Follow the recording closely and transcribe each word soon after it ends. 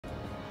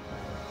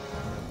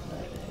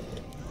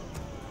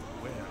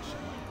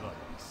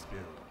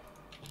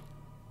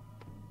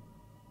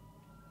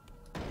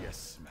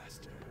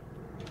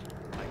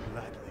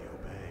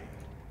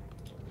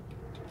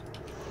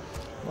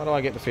Why do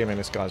I get the feeling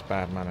this guy's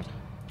bad-mannered?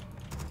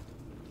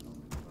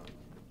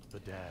 The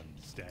damned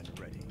stand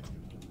ready.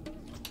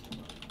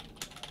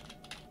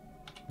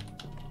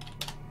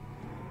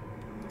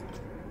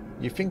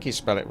 You think you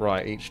spell it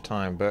right each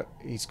time, but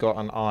he's got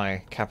an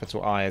I,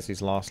 capital I, as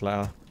his last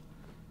letter.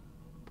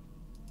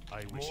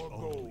 I wish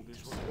only to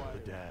see the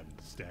damned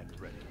stand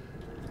ready.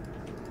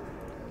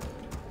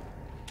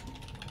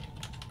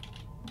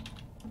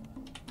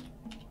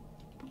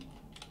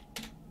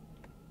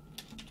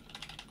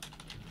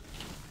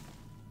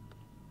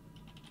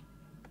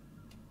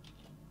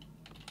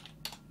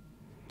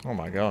 Oh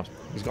my god,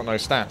 he's got no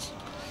stats.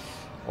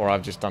 Or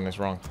I've just done this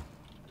wrong.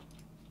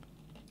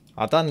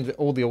 I've done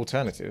all the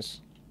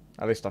alternatives.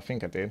 At least I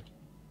think I did.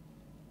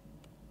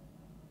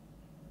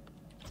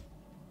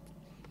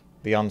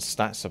 The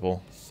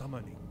unstatsable.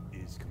 Summoning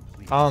is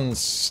complete.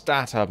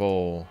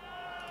 Unstatable.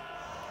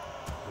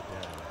 The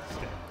damned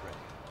stand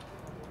ready.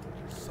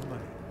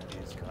 Summoning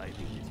is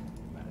guided,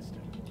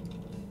 master.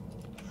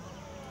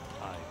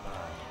 I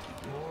bow.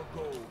 More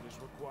gold is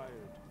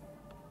required.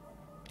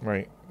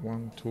 Wait,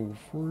 1, 2,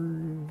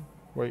 3.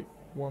 Wait,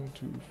 1,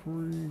 2,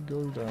 3.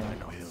 Go down. I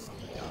will be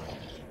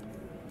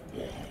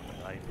done.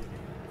 I bid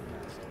you,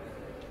 master.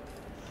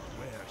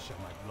 Where shall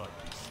my blood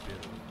be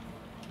spilled?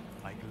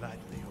 I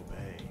gladly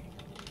obey.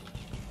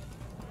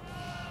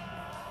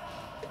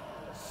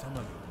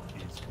 Summoning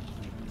is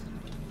complete.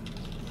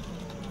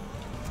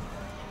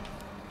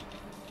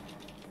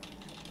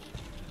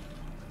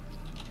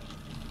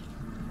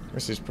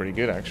 This is pretty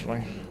good,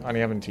 actually. Only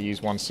having to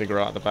use one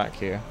cigarette at the back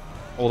here.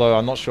 Although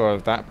I'm not sure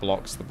if that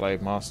blocks the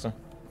Blade Master.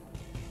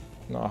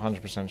 Not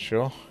 100%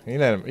 sure. You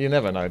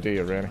never know, do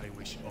you, really? I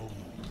wish only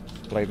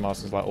Blade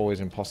Master's like always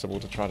impossible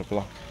to try to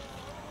block.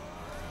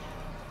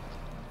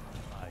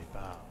 I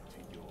bow to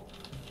your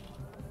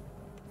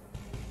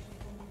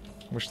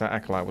Wish that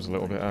Acolyte was a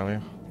little bit earlier.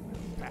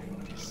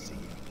 majesty.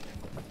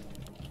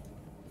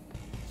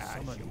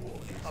 Summoning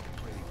is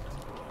upgraded.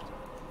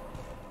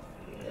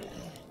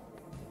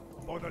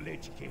 For the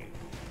Lich King.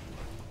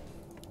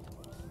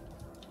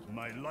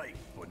 My life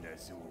for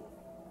Nezul.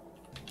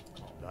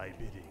 Thy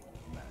bidding,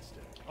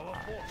 master. Our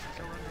forces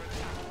are under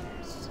attack.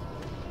 Yes.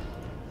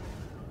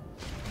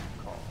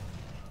 Call.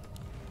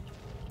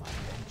 My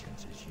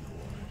vengeance is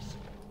yours.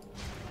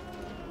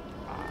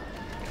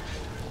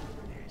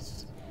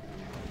 Yes.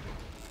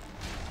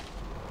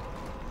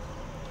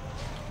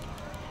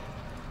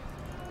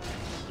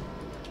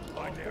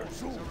 By their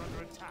forces are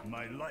under attack.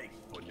 My life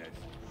for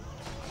Nezul.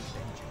 My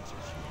vengeance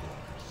is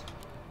yours.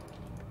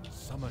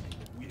 Summoning.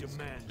 We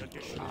demand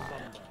additional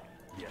lumber.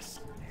 Yes,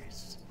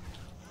 yes.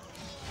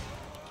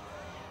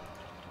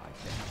 My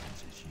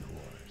vengeance is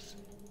yours.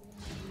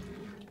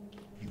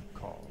 You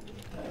call.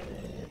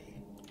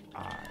 I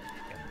am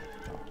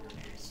the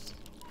darkness.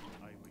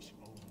 I wish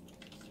only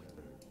to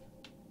serve.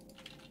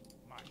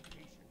 My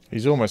patience.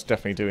 He's almost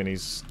definitely doing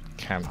his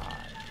camp.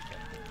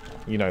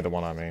 You know the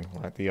one I mean,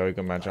 like the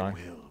Ogre Magi. Will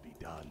be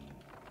done.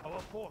 Our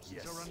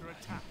forces are under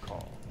attack.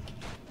 Call.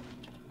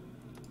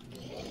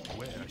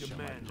 Where shall my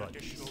Demand blood be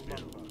additional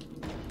spilled? lumber.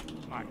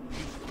 My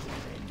patience is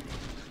ended.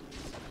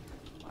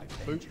 My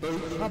vengeance.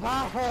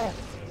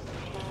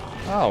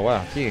 Oh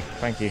wow, you.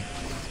 Thank you.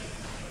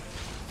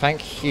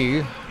 Thank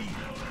you.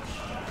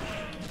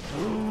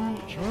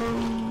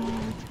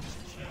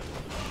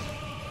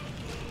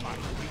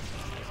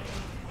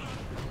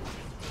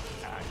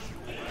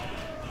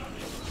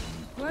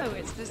 Whoa,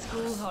 it's the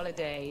school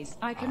holidays.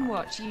 I can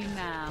watch you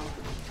now.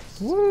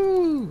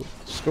 Woo!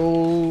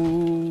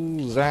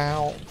 School's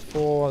out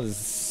for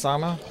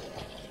summer.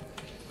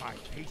 My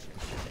patience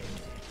is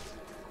ended.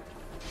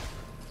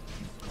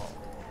 You call.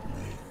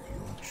 Make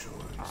your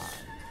choice. I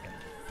am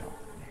the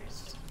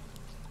darkness.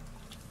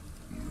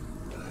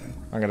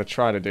 I'm going to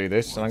try to do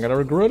this, and I'm going to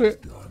regret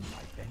it. My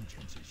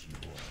vengeance is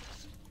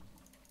yours.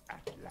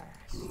 At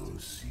last.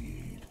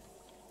 Proceed.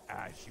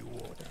 As you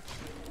order.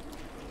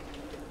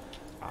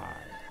 I am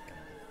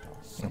the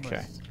darkness.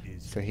 Okay,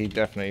 so he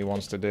definitely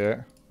wants to do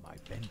it. My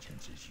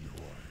vengeance is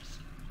yours.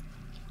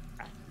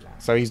 At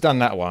last. So he's done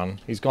that one.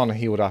 He's gone and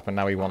healed up, and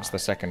now he wants the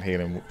second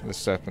healing, the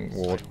Serpent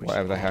Ward,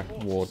 whatever the heck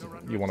ward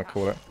you want to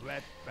call it.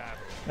 Let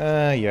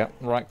battle. Yeah,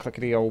 right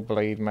clickety old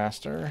Blade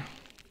Master.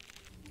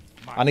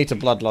 I need to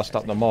bloodlust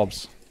up the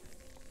mobs.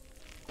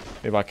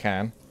 If I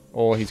can.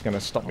 Or he's going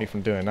to stop me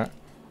from doing that.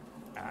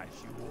 As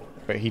you order.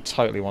 But he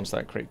totally wants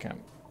that crit camp.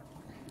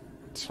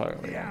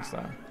 Totally wants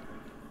that.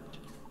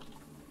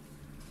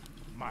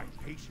 My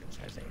patience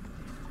has ended.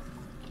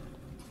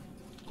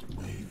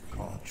 Make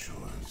your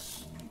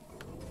choice.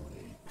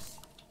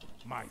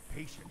 My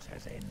patience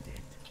has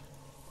ended.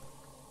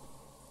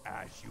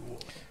 As you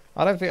order.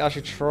 I don't think I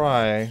should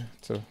try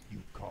to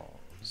You call.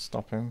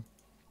 stop him.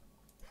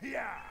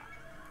 Yeah.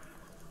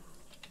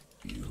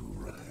 You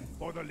rang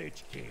for the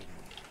Lich King.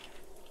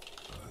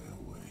 I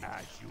await.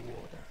 As you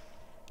order.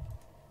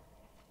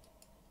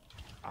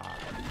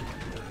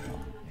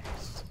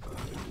 Yes. I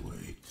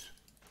wait.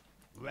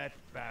 Let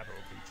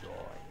battle be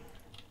joy.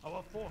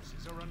 Our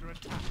forces are under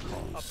attack.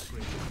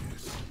 Upgrade.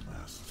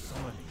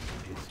 Summoning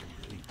is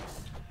complete.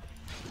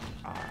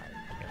 I am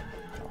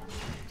the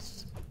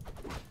darkness.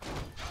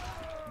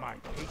 My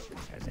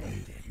patience has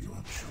ended. Make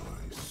your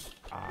choice.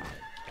 I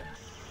am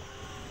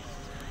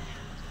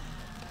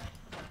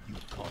the You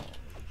call.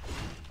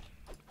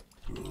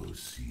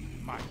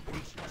 Proceed. My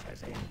patience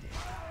has ended.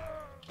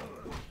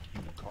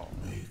 You call.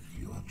 Make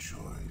your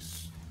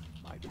choice.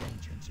 My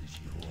vengeance is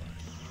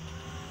yours.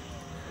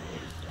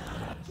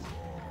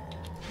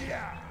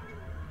 Yeah!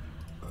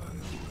 I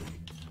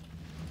await.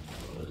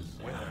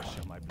 Where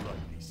shall my blood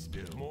be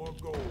spilled? More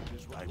gold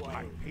is My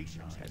required.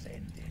 patience has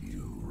ended.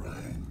 You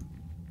rang.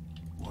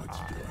 What's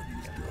done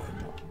is done.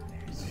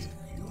 Darkness.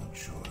 Make your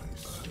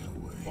choice. I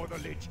await. For the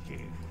Lich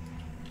King.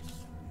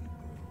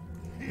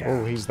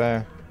 Oh, he's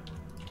there.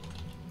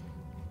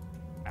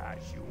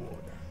 As you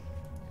order.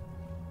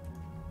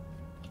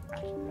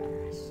 At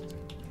last.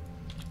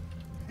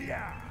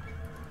 Yeah!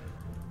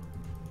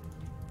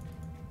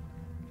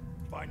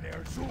 By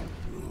Ner'zhul.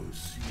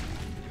 Proceed.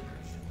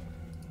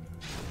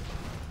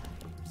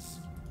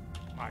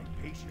 My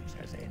patience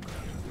has ended.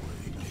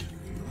 Make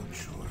your My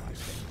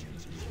choice.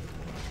 vengeance is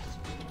yours.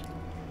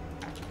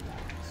 At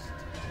last.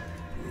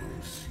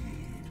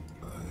 Proceed.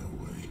 I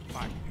await.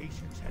 My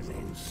patience has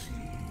ended.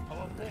 Proceed.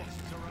 Our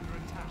forces are under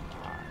attack.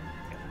 I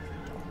am the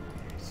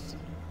darkness.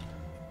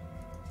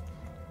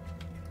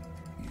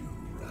 You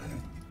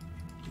rang.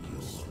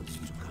 Yours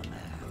to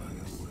command. I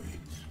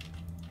await.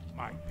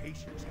 My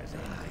patience has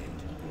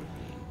ended.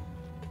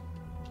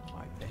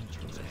 My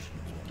vengeance is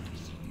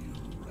yours. You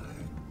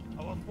rang.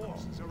 Our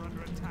forces are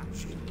under attack.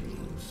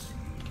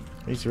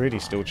 He's really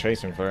still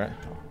chasing for it.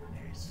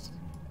 Darkness.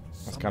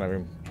 That's kind of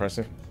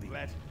impressive.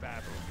 Let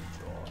battle be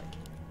joy.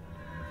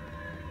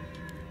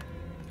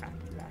 At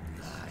last.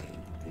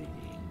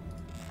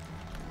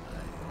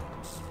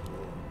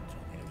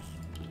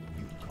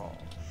 You call.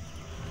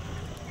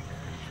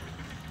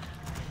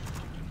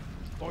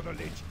 For the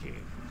Lich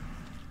King.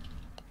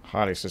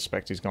 Highly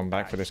suspect he's gone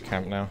back for this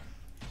camp now.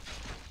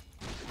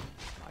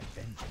 My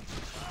vengeance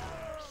is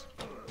yours.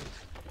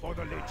 For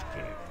the Lich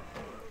King.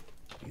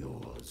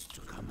 Yours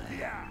to command.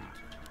 Yeah.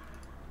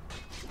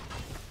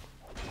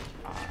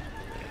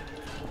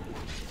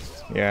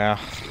 Yeah,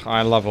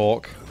 I love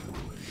Orc.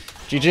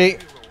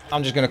 GG.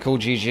 I'm just going to call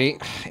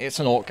GG. It's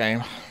an Orc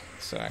game,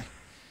 so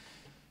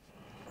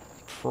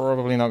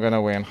probably not going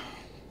to win.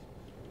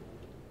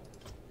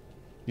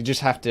 You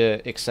just have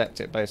to accept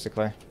it,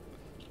 basically.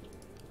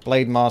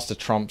 Blade Master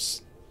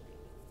trumps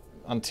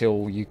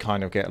until you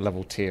kind of get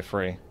level tier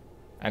 3.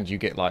 And you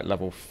get like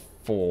level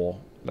 4,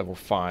 level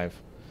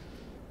 5.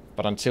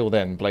 But until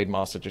then, Blade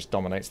Master just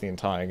dominates the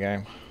entire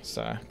game.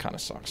 So, kind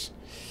of sucks.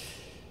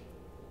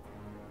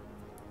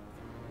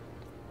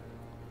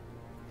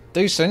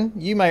 Doosan,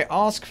 you may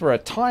ask for a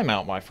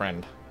timeout, my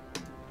friend.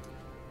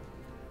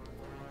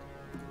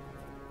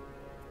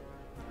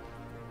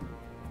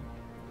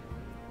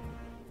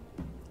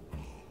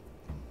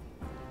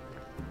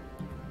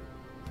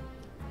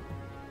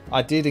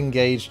 I did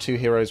engage 2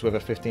 heroes with a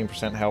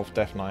 15% health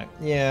Death Knight.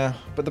 Yeah,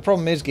 but the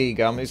problem is,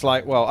 Geegum, is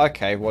like, well,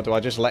 okay, well, do I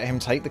just let him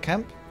take the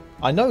camp?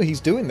 I know he's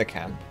doing the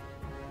camp.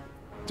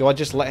 Do I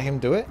just let him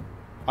do it?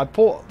 I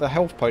bought the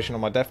health potion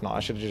on my Death Knight,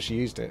 I should have just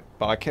used it,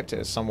 but I kept it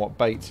as somewhat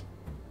bait.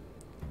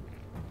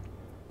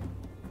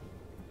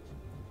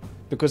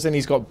 Because then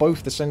he's got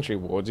both the Sentry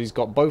Wards, he's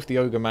got both the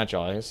Ogre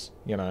Magi's,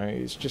 you know,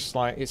 it's just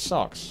like, it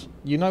sucks.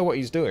 You know what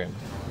he's doing.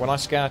 When I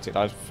scouted,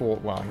 I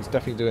thought, well, he's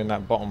definitely doing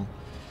that bottom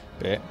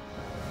bit.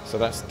 So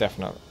that's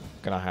definitely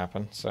going to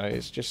happen, so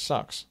it just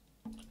sucks.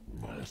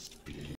 Must be